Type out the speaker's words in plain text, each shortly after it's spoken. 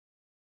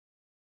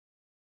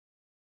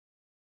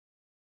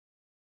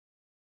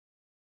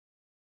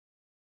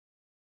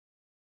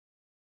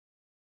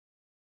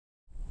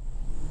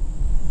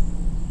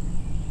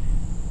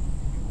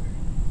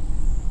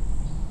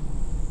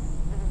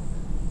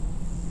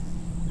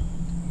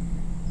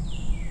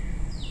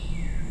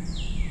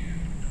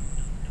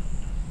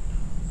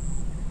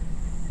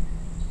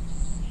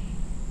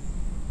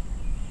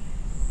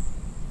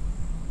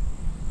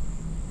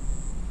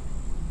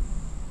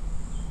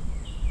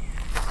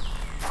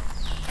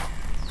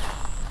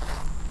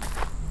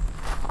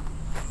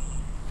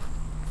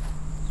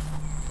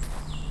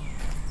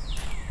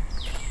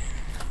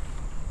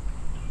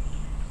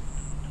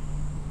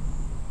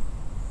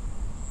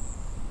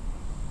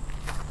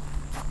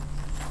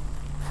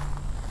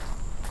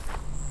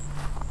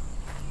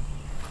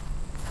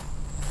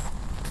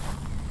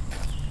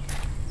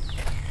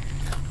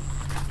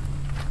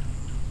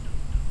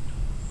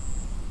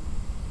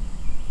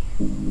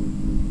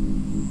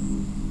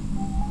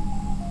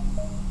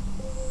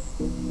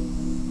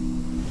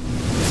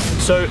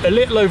So a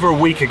little over a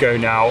week ago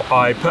now,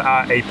 I put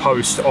out a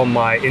post on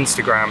my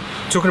Instagram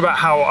talking about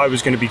how I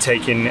was going to be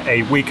taking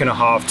a week and a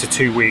half to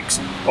 2 weeks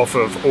off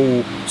of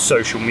all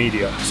social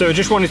media. So I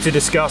just wanted to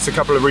discuss a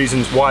couple of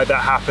reasons why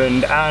that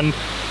happened and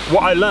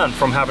what I learned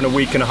from having a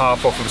week and a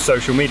half off of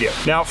social media.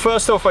 Now,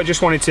 first off, I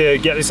just wanted to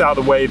get this out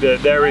of the way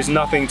that there is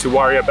nothing to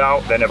worry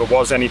about. There never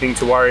was anything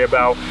to worry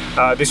about.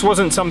 This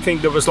wasn't something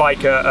that was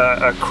like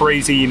a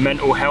crazy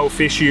mental health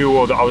issue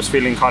or that I was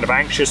feeling kind of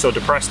anxious or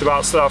depressed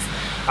about stuff.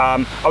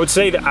 I would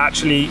say that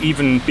actually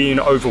even being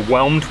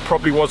overwhelmed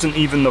probably wasn't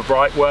even the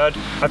right word.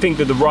 I think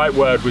that the right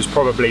word was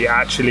probably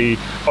actually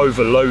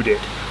overloaded.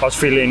 I was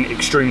feeling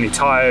extremely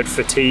tired,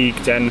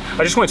 fatigued, and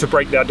I just wanted to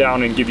break that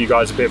down and give you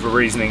guys a bit of a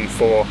reasoning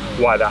for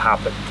why that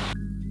happened.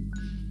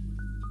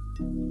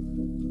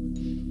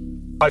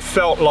 I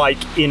felt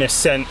like, in a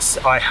sense,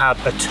 I had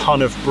a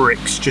ton of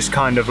bricks just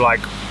kind of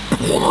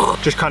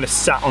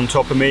sat on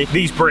top of me.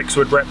 These bricks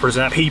would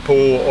represent people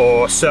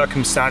or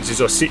circumstances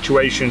or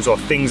situations or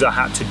things I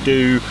had to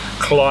do,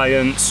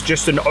 clients,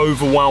 just an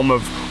overwhelm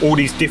of all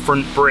these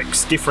different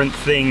bricks, different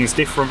things,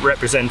 different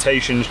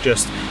representations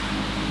just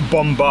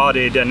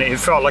bombarded, and it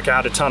felt like I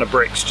had a ton of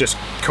bricks just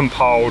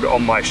compiled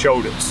on my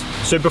shoulders.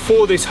 So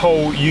before this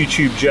whole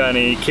YouTube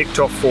journey kicked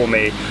off for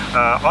me,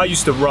 I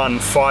used to run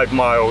 5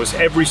 miles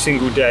every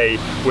single day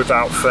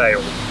without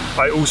fail.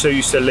 I also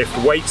used to lift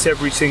weights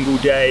every single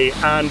day,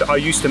 and I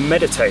used to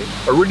meditate,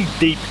 a really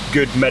deep,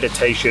 good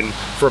meditation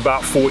for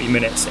about 40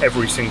 minutes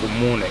every single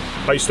morning.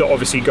 I used to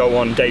obviously go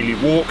on daily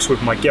walks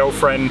with my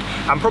girlfriend,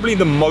 and probably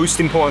the most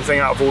important thing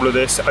out of all of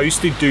this, I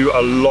used to do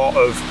a lot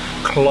of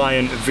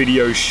client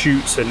video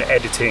shoots and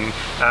editing,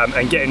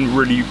 and getting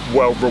really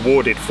well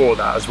rewarded for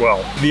that as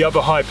well. The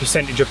other high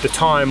percentage of the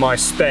time I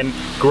spent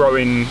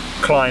growing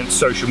clients'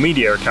 social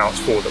media accounts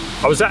for them.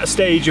 I was at a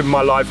stage of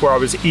my life where I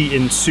was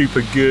eating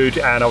super good,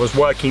 and I was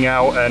working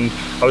out, and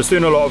I was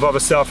doing a lot of other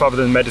stuff other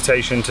than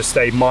meditation to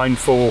stay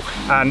mindful.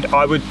 And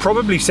I would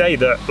probably say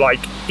that, like,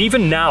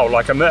 even now,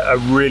 like, I'm at a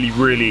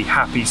really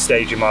happy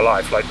stage in my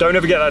life. Like, don't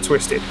ever get that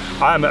twisted.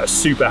 I am at a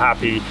super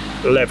happy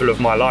level of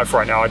my life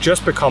right now. I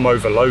just become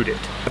overloaded.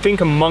 I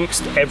think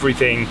amongst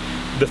everything,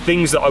 the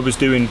things that I was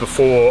doing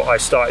before I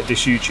started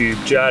this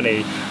YouTube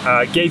journey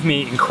gave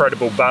me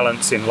incredible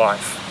balance in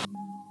life.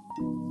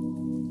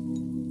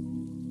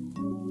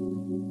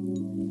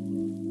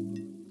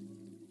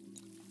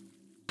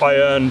 I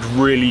earned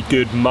really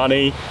good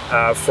money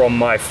from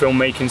my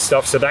filmmaking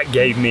stuff, so that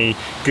gave me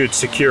good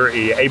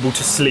security, able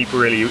to sleep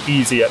really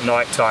easy at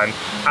night time.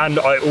 And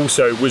I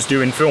also was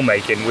doing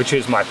filmmaking, which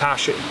is my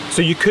passion.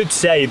 So you could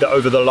say that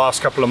over the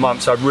last couple of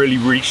months, I've really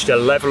reached a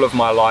level of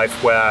my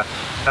life where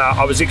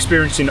I was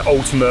experiencing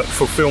ultimate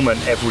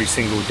fulfillment every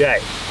single day.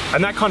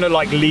 And that kind of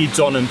like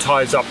leads on and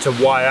ties up to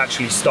why I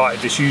actually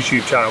started this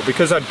YouTube channel,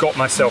 because I'd got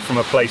myself from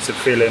a place of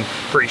feeling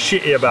pretty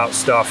shitty about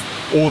stuff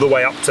all the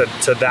way up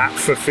to that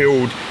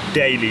fulfilled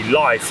daily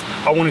life.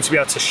 I wanted to be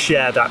able to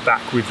share that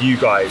back with you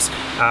guys,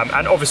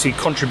 and obviously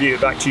contribute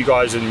it back to you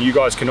guys, and you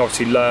guys can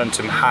obviously learn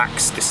some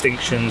hacks,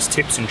 distinctions,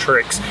 tips and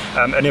tricks,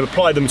 and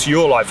apply them to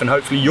your life, and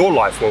hopefully your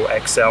life will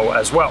excel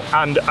as well.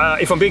 And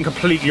if I'm being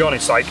completely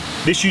honest, like,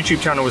 this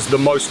YouTube channel is the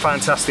most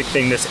fantastic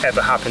thing that's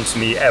ever happened to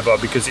me ever,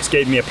 because it's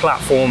gave me a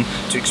platform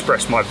to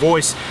express my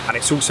voice, and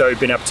it's also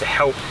been able to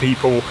help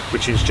people,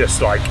 which is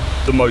just like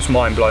the most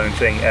mind-blowing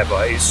thing ever.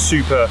 It's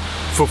super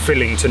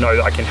fulfilling to know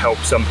that I can help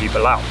some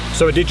people out.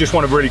 So I did just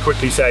want to really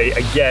quickly say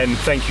again,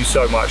 thank you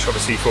so much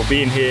obviously for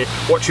being here,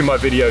 watching my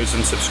videos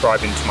and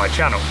subscribing to my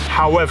channel.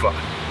 However,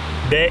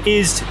 there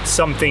is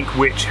something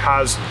which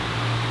has,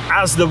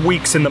 as the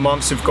weeks and the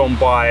months have gone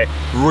by,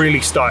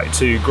 really started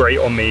to grate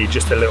on me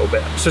just a little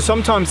bit. So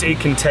sometimes it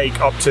can take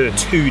up to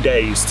 2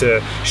 days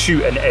to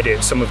shoot and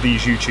edit some of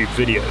these YouTube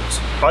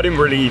videos. I didn't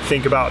really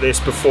think about this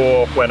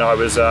before when I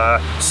was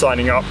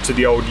signing up to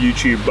the old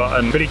YouTube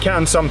button, but it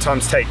can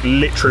sometimes take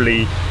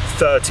literally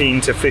 13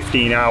 to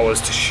 15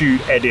 hours to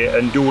shoot, edit,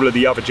 and do all of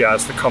the other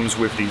jazz that comes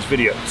with these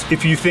videos.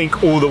 If you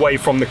think all the way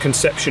from the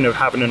conception of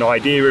having an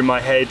idea in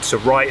my head to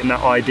writing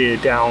that idea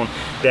down,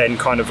 then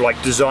kind of like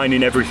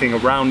designing everything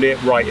around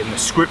it, writing the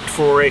script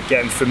for it,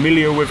 getting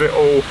familiar with it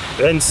all,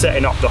 then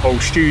setting up the whole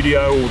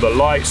studio, all the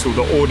lights, all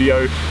the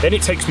audio, then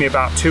it takes me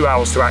about 2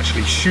 hours to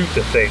actually shoot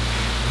the thing.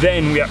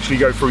 Then we actually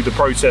go through the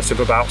process of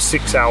about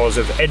 6 hours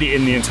of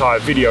editing the entire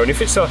video. And if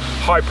it's a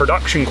high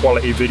production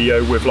quality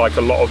video with like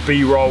a lot of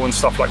B-roll and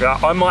stuff like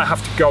that, I might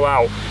have to go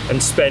out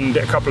and spend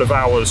a couple of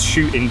hours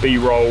shooting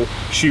B-roll,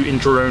 shooting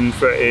drone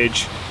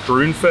footage.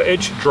 When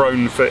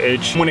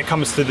it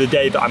comes to the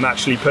day that I'm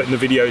actually putting the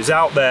videos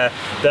out there,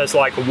 there's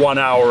like 1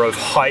 hour of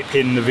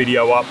hyping the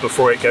video up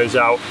before it goes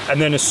out.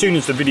 And then as soon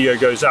as the video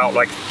goes out,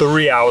 like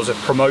 3 hours of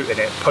promoting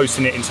it,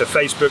 posting it into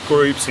Facebook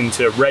groups,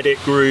 into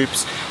Reddit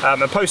groups,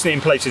 and posting it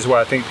in places where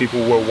I think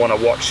people will want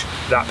to watch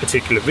that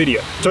particular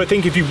video. So I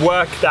think if you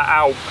work that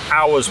out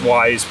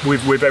hours-wise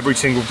with every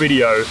single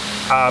video,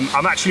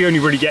 I'm actually only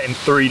really getting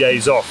 3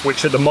 days off,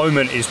 which at the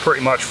moment is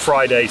pretty much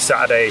Friday,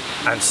 Saturday,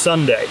 and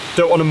Sunday.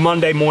 So on a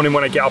Monday morning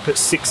when I get up at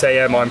 6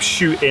 a.m, I'm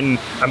shooting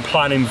and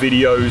planning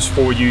videos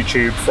for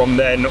YouTube. From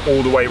then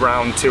all the way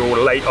around till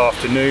late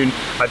afternoon,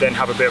 I then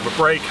have a bit of a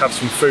break, have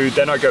some food,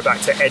 then I go back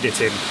to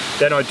editing.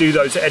 Then I do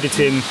those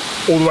editing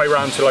all the way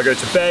around till I go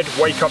to bed,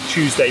 wake up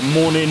Tuesday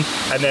morning,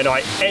 and then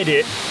I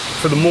edit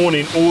for the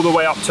morning all the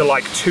way up to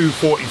like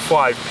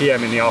 2:45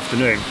 p.m. in the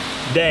afternoon.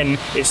 Then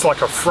it's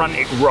like a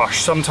frantic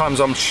rush. Sometimes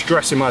I'm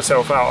stressing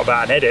myself out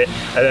about an edit,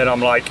 and then I'm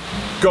like,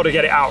 got to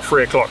get it out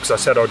 3 o'clock, because I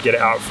said I'd get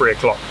it out at 3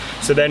 o'clock.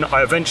 So then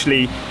I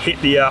eventually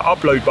hit the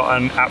upload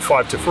button at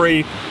 5 to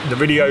 3. The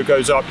video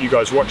goes up, you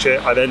guys watch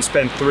it. I then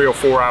spend 3 or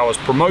 4 hours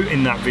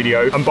promoting that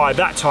video. And by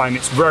that time,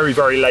 it's very,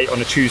 very late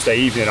on a Tuesday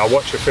evening. I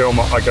watch a film,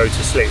 I go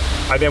to sleep.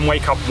 I then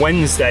wake up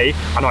Wednesday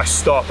and I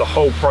start the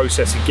whole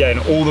process again,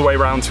 all the way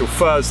around till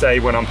Thursday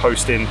when I'm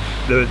posting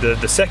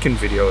the second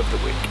video of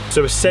the week.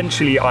 So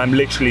essentially, I'm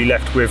literally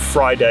left with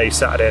Friday,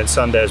 Saturday, and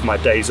Sunday as my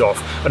days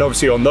off. And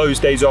obviously on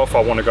those days off,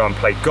 I want to go and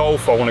play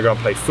golf, I want to go and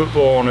play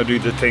football, I want to do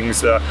the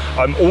things that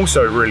I'm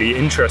also really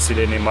interested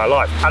in my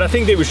life. And I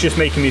think it was just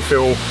making me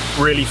feel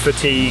really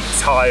fatigued,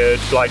 tired,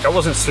 like I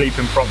wasn't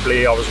sleeping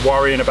properly, I was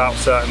worrying about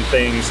certain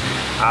things.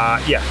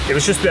 Yeah, it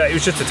was just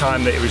a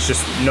time that it was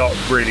just not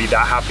really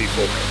that happy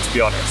for me, to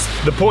be honest.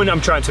 The point I'm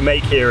trying to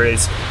make here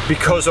is,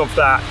 because of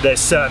that, there's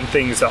certain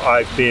things that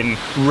I've been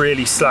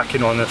really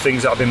slacking on, the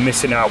things that I've been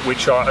missing out,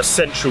 which are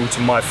essential to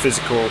my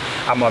physical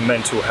and my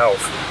mental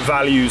health,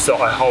 values that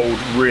I hold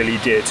really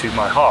dear to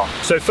my heart.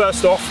 So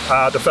first off,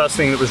 the first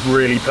thing that was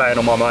really playing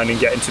on my mind and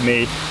getting to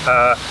me,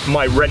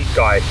 my rent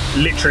guy,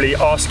 literally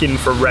asking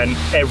for rent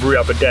every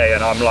other day,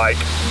 and I'm like,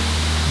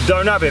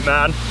 don't have it,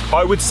 man.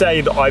 I would say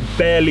that I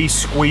barely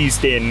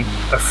squeezed in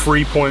a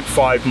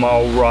 3.5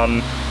 mile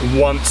run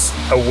once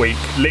a week.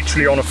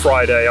 Literally on a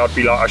Friday, I'd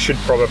be like, I should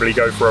probably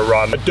go for a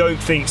run. I don't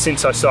think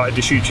since I started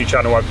this YouTube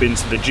channel, I've been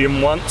to the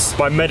gym once.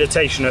 My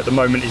meditation at the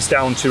moment is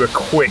down to a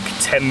quick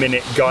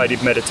 10-minute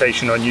guided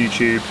meditation on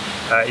YouTube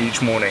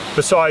each morning.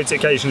 Besides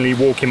occasionally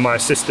walking my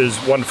sister's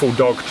wonderful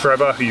dog,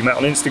 Trevor, who you met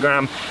on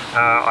Instagram,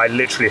 I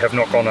literally have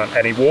not gone on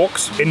any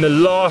walks. In the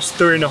last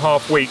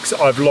 3.5 weeks,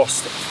 I've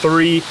lost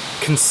 3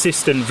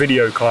 consistent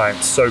video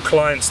clients. So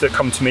clients that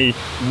come to me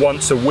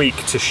once a week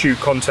to shoot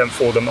content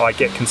for them, I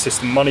get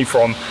consistent money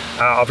from.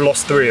 I've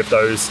lost 3 of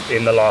those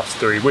in the last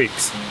 3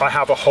 weeks. I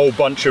have a whole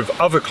bunch of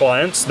other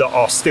clients that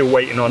are still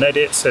waiting on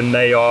edits, and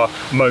they are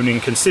moaning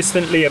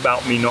consistently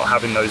about me not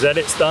having those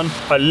edits done.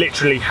 I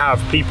literally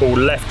have people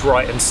left,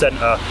 right, and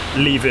center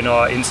leaving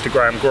our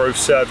Instagram growth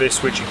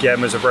service, which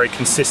again was a very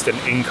consistent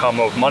income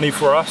of money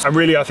for us. And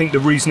really, I think the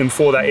reasoning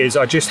for that is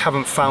I just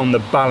haven't found the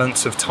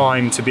balance of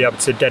time to be able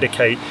to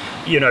dedicate,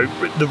 you know,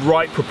 the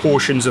right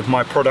proportions of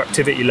my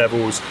productivity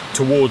levels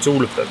towards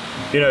all of them.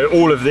 You know,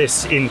 all of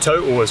this in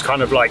total has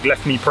kind of like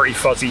left me pretty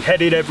fuzzy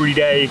headed every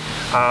day.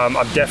 I'm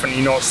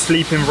definitely not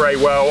sleeping very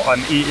well. I'm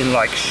eating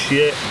like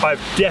shit.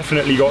 I've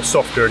definitely got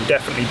softer and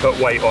definitely put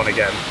weight on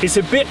again. It's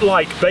a bit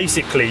like,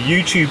 basically,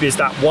 YouTube is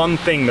that one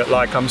thing that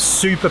like I'm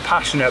super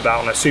passionate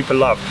about and I super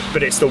love,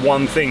 but it's the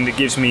one thing that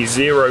gives me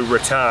 0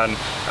 return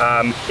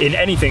in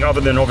anything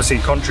other than obviously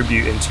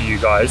contributing to you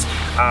guys.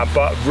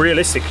 But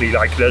realistically,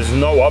 like there's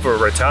no other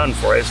return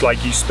for it. It's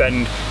like you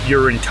spend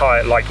your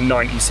entire, like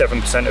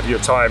 97% of your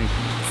time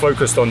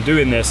focused on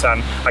doing this,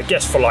 and I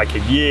guess for like a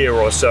year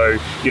or so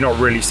you're not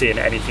really seeing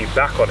anything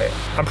back on it.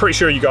 I'm pretty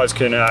sure you guys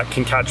can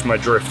catch my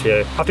drift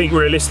here. I think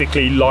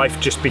realistically life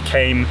just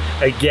became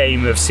a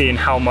game of seeing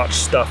how much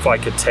stuff I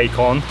could take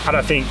on, and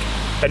I think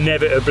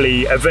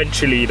inevitably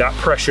eventually that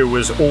pressure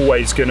was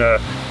always gonna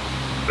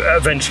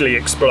eventually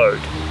explode.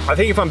 I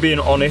think if I'm being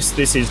honest,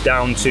 this is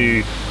down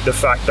to the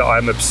fact that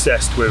I'm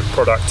obsessed with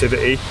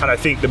productivity, and I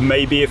think that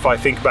maybe if I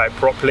think about it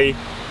properly,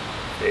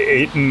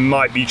 it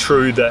might be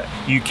true that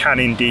you can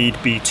indeed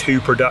be too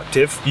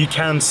productive. You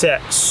can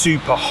set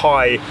super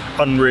high,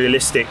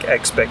 unrealistic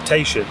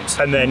expectations,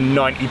 and then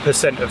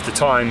 90% of the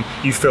time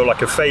you feel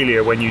like a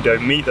failure when you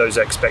don't meet those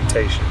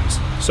expectations.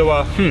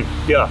 So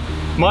yeah,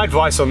 my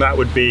advice on that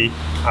would be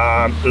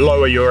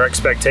lower your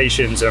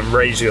expectations and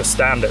raise your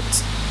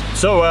standards.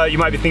 So you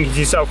might be thinking to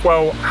yourself,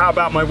 well, how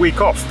about my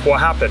week off? What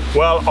happened?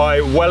 Well,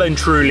 I well and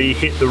truly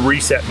hit the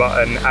reset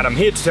button, and I'm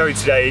here to tell you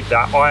today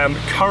that I am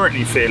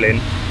currently feeling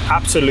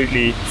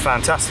absolutely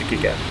fantastic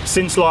again.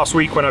 Since last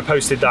week when I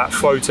posted that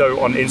photo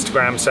on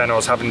Instagram saying I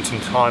was having some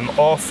time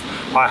off,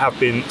 I have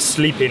been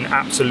sleeping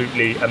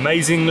absolutely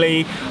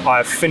amazingly.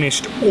 I've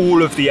finished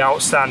all of the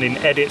outstanding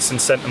edits and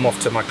sent them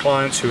off to my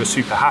clients who are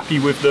super happy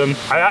with them.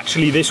 I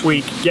actually this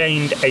week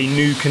gained a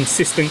new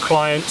consistent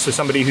client, so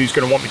somebody who's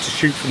going to want me to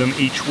shoot for them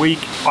each week.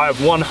 I have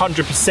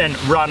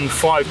 100% run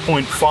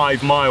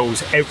 5.5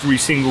 miles every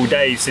single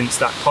day since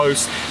that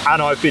post, and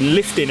I've been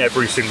lifting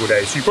every single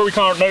day. So you probably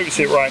can't notice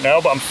it right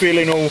now, but I'm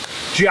feeling all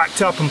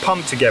jacked up and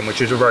pumped again,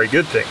 which is a very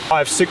good thing.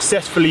 I've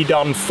successfully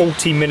done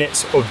 40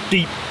 minutes of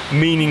deep,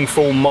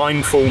 meaningful,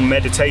 mindful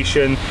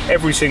meditation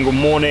every single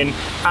morning,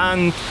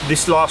 and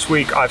this last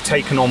week I've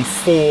taken on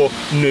 4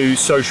 new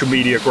social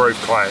media growth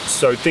clients,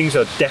 so things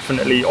are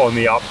definitely on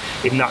the up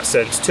in that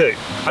sense too.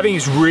 I think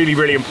it's really,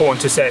 really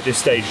important to say at this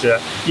stage that,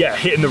 yeah,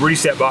 hitting the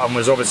reset button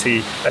was obviously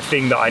a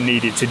thing that I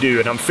needed to do,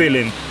 and I'm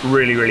feeling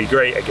really, really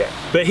great again.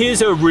 But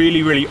here's a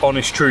really, really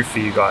honest truth for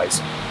you guys.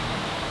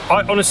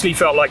 I honestly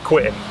felt like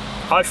quitting.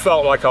 I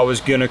felt like I was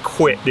gonna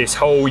quit this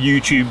whole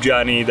YouTube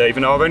journey, that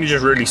even though I've only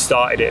just really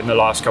started it in the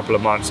last couple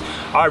of months,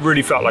 I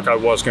really felt like I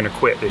was gonna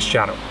quit this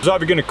channel. I was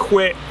either gonna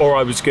quit or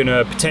I was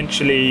gonna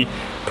potentially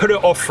put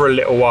it off for a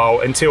little while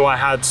until I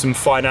had some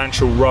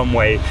financial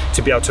runway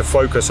to be able to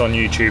focus on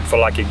YouTube for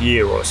like a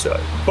year or so.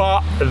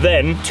 But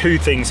then 2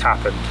 things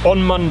happened.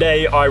 On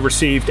Monday, I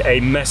received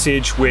a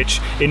message which,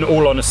 in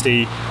all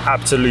honesty,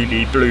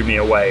 absolutely blew me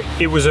away.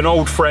 It was an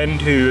old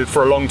friend who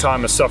for a long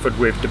time has suffered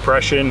with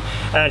depression,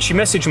 and she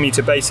messaged me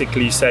to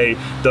basically say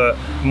that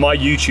my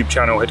YouTube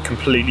channel had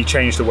completely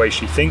changed the way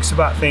she thinks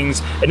about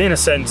things, and in a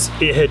sense,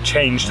 it had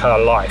changed her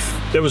life.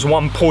 There was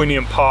one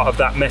poignant part of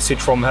that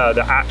message from her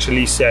that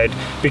actually said,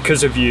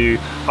 "Because of you,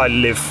 I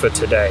live for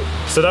today."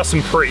 So that's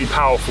some pretty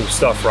powerful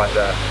stuff right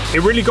there.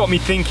 It really got me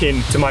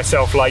thinking to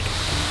myself, like,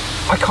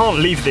 I can't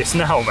leave this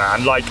now,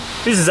 man. Like,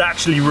 this is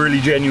actually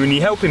really genuinely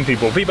helping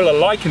people. People are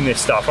liking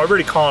this stuff. I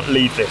really can't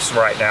leave this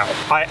right now.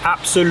 I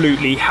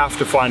absolutely have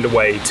to find a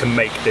way to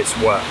make this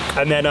work.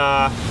 And then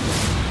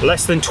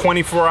less than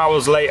 24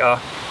 hours later,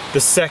 the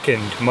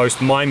second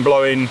most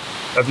mind-blowing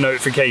of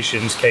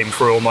notifications came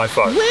through on my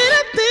phone. When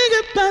I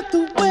think about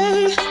the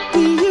way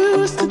we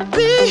used to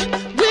be,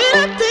 when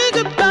I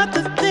think about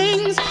the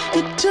things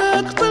you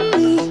took from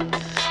me,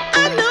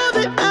 I know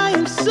that I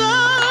am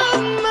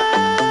so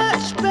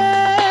much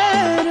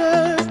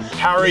better.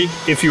 Harry,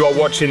 if you are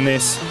watching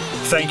this,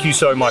 thank you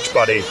so much,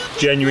 buddy.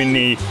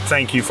 Genuinely,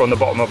 thank you from the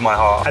bottom of my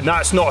heart. And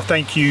that's not a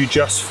thank you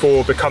just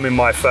for becoming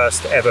my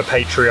first ever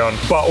Patreon,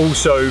 but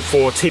also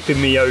for tipping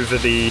me over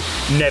the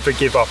never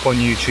give up on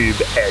YouTube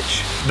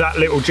edge. That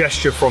little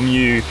gesture from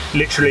you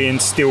literally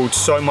instilled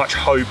so much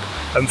hope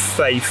and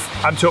faith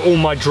and to all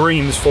my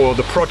dreams for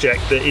the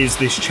project that is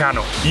this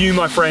channel. You,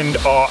 my friend,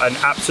 are an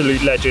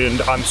absolute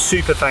legend. I'm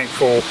super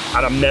thankful,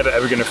 and I'm never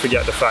ever gonna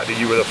forget the fact that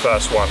you were the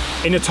first one.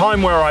 In a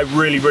time where I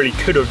really, really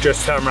could have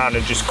just turned around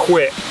and just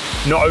quit,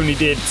 not only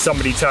did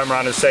somebody turn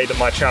around and say that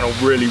my channel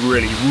really,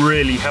 really,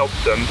 really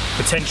helped them,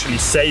 potentially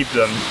saved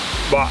them,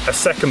 but a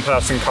second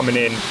person coming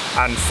in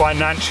and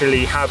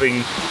financially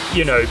having,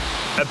 you know,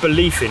 a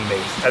belief in me.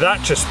 And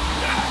that just,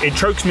 it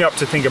chokes me up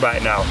to think about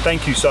it now.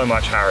 Thank you so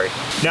much, Harry.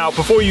 Now,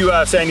 before you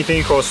say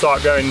anything or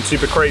start going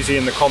super crazy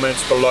in the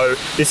comments below,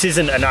 this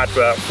isn't an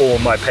advert for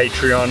my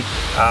Patreon.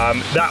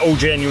 That all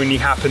genuinely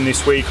happened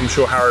this week. I'm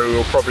sure Harry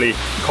will probably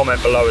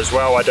comment below as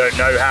well. I don't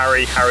know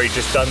Harry. Harry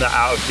just done that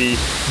out of the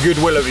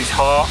goodwill of his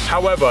heart.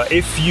 However,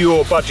 if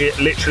your budget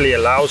literally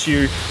allows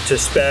you to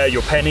spare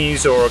your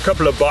pennies or a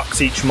couple of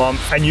bucks each month,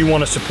 and you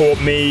want to support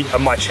me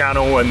and my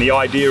channel and the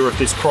idea of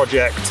this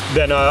project,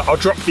 then I'll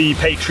drop the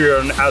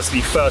Patreon as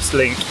the first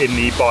link in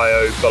the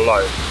bio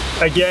below.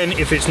 Again,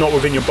 if it's not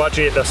within your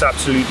budget, that's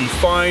absolutely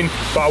fine,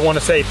 but I want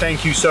to say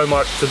thank you so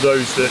much to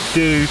those that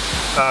do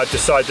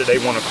decide that they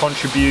want to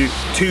contribute.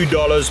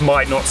 $2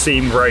 might not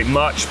seem very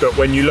much, but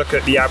when you look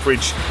at the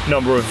average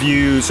number of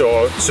views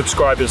or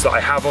subscribers that I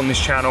have on this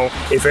channel,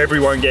 if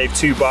everyone gave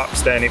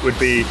 $2, then it would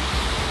be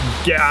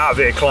get out of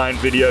here client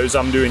videos,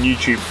 I'm doing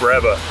YouTube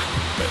forever.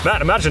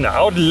 Man, imagine that.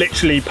 I would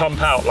literally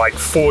pump out like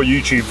 4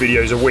 YouTube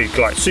videos a week,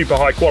 like super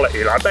high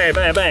quality, like bang,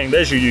 bang, bang,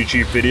 there's your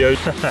YouTube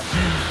videos.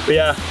 But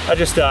yeah, I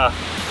just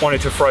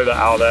wanted to throw that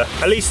out there.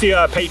 At least the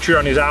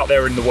Patreon is out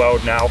there in the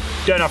world now.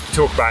 Don't have to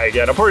talk about it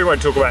again. I probably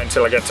won't talk about it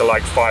until I get to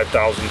like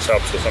 5,000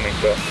 subs or something,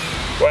 but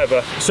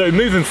whatever. So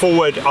moving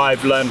forward,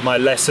 I've learned my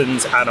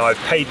lessons and I've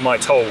paid my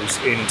tolls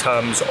in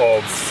terms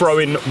of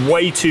throwing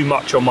way too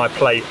much on my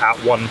plate at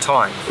one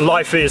time.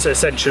 Life is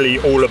essentially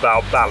all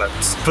about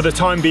balance. For the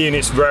time being,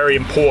 it's very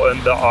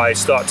important that I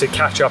start to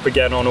catch up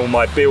again on all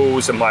my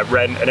bills and my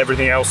rent and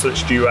everything else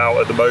that's due out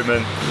at the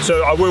moment.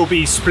 So I will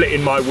be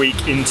splitting my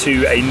week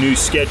into a new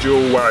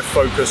schedule where I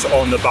focus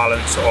on the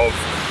balance of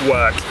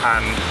work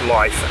and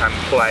life and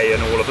play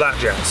and all of that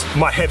jazz.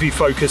 My heavy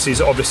focus is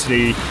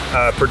obviously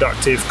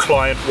productive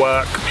client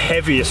work.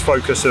 Heaviest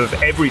focus of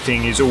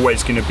everything is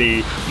always going to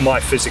be my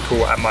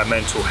physical and my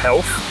mental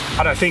health.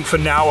 And I think for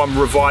now I'm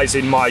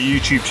revising my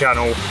YouTube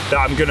channel that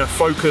I'm going to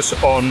focus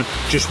on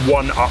just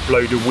one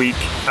upload a week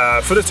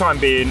for the time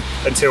being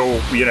until,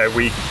 you know,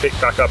 we pick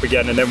back up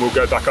again, and then we'll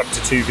go back up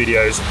to 2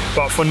 videos.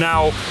 But for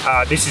now,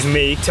 this is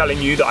me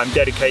telling you that I'm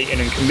dedicating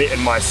and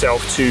committing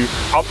myself to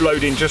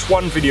uploading just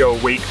 1 video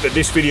a week, but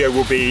this video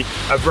will be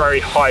a very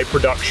high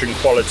production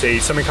quality,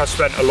 something I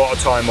spent a lot of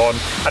time on,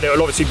 and it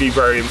will obviously be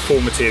very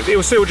informative. It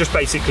will still just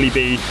basically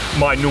be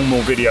my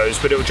normal videos,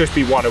 but it will just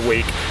be 1 a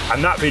week.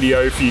 And that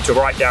video for you to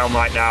write down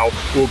right now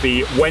will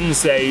be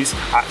Wednesdays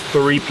at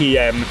 3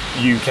 p.m.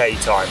 UK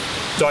time.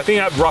 So I think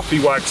that roughly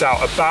works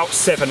out about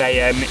 7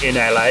 a.m. in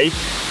LA.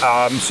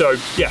 So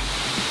yeah,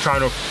 trying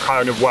to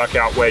kind of work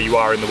out where you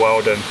are in the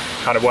world and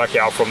kind of work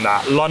it out from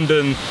that.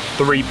 London,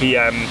 3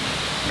 p.m.,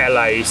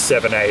 LA,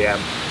 7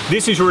 a.m.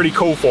 This is really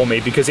cool for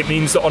me because it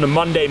means that on a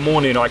Monday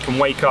morning I can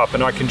wake up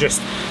and I can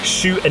just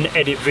shoot and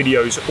edit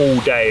videos all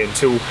day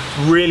until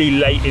really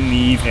late in the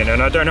evening,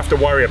 and I don't have to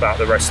worry about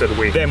the rest of the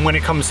week. Then when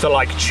it comes to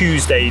like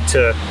Tuesday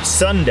to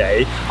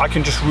Sunday, I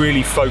can just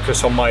really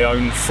focus on my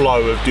own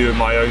flow of doing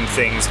my own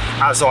things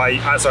as I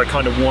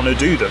kind of want to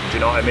do them. Do you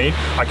know what I mean?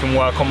 I can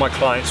work on my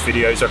clients'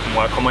 videos, I can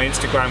work on my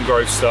Instagram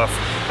growth stuff,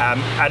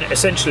 and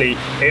essentially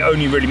it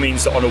only really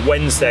means that on a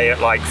Wednesday at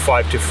like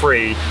 5 to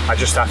 3, I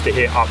just have to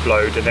hit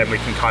upload, and then we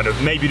can kind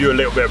of maybe do a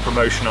little bit of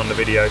promotion on the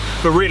video.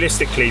 But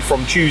realistically,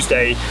 from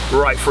Tuesday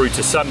right through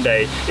to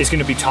Sunday is going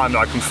to be time that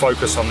I can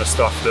focus on the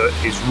stuff that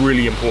is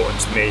really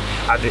important to me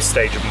at this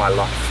stage of my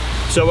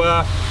life. So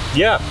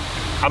yeah,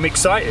 I'm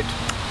excited.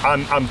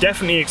 I'm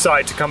definitely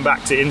excited to come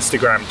back to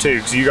Instagram too,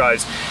 because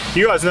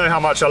you guys know how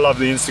much I love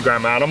the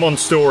Instagram, man. I'm on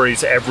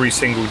stories every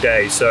single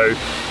day, so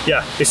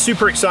yeah, it's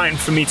super exciting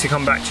for me to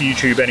come back to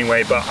YouTube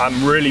anyway. But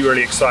I'm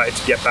really excited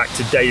to get back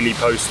to daily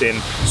posting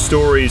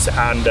stories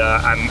and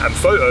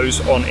photos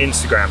on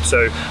Instagram.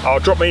 So I'll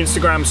drop my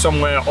Instagram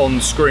somewhere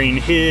on screen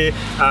here.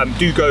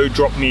 Do go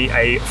drop me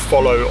a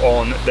follow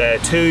on there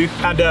too.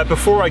 And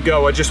before I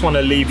go, I just want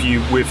to leave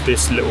you with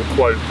this little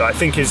quote that I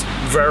think is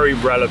very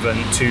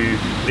relevant to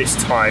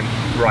this time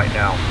right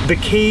now. The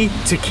key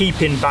to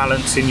keeping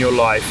balance in your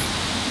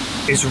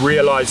life is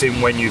realizing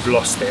when you've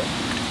lost it.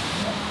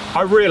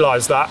 I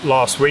realized that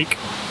last week.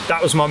 That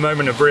was my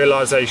moment of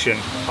realization.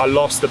 I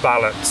lost the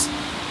balance.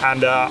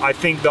 And I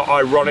think that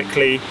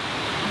ironically,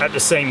 at the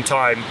same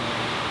time,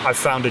 I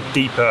found a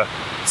deeper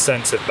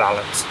sense of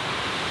balance.